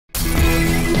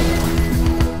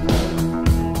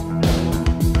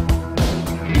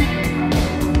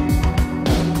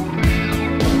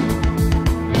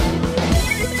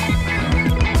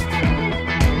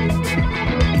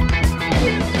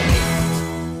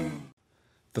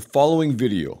The following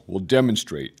video will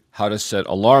demonstrate how to set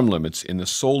alarm limits in the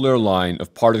Solair line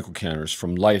of particle counters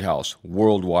from Lighthouse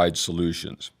Worldwide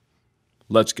Solutions.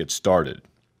 Let's get started.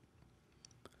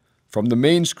 From the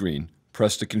main screen,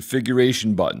 press the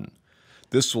Configuration button.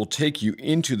 This will take you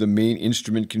into the main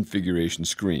instrument configuration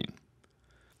screen.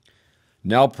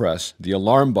 Now press the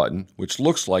Alarm button, which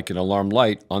looks like an alarm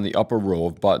light on the upper row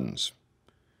of buttons.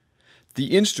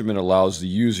 The instrument allows the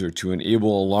user to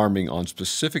enable alarming on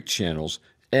specific channels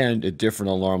and at different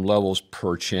alarm levels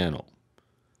per channel.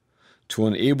 To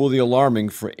enable the alarming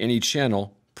for any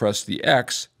channel, press the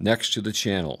X next to the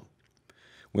channel.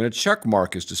 When a check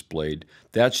mark is displayed,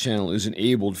 that channel is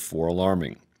enabled for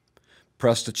alarming.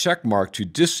 Press the check mark to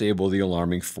disable the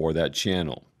alarming for that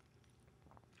channel.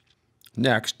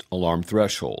 Next, alarm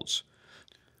thresholds.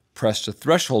 Press the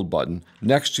Threshold button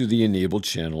next to the enabled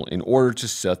channel in order to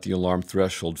set the alarm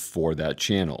threshold for that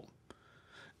channel.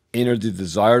 Enter the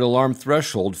desired alarm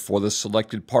threshold for the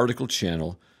selected particle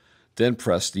channel, then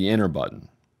press the Enter button.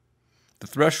 The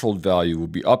threshold value will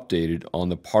be updated on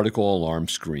the particle alarm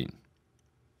screen.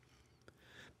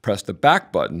 Press the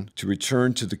Back button to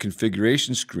return to the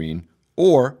configuration screen,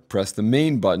 or press the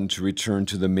Main button to return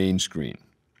to the main screen.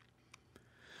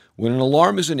 When an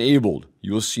alarm is enabled,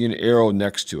 you will see an arrow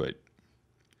next to it.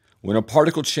 When a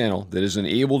particle channel that is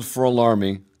enabled for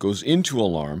alarming goes into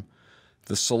alarm,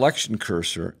 the selection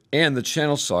cursor and the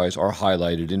channel size are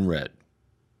highlighted in red.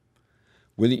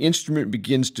 When the instrument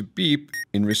begins to beep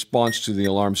in response to the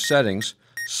alarm settings,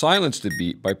 silence the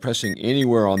beep by pressing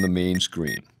anywhere on the main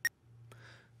screen.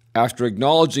 After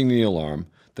acknowledging the alarm,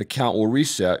 the count will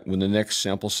reset when the next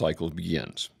sample cycle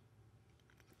begins.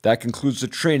 That concludes the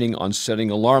training on setting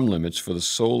alarm limits for the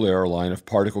Solair line of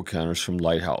particle counters from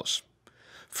Lighthouse.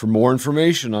 For more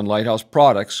information on Lighthouse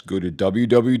products, go to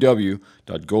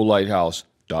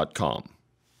www.golighthouse.com.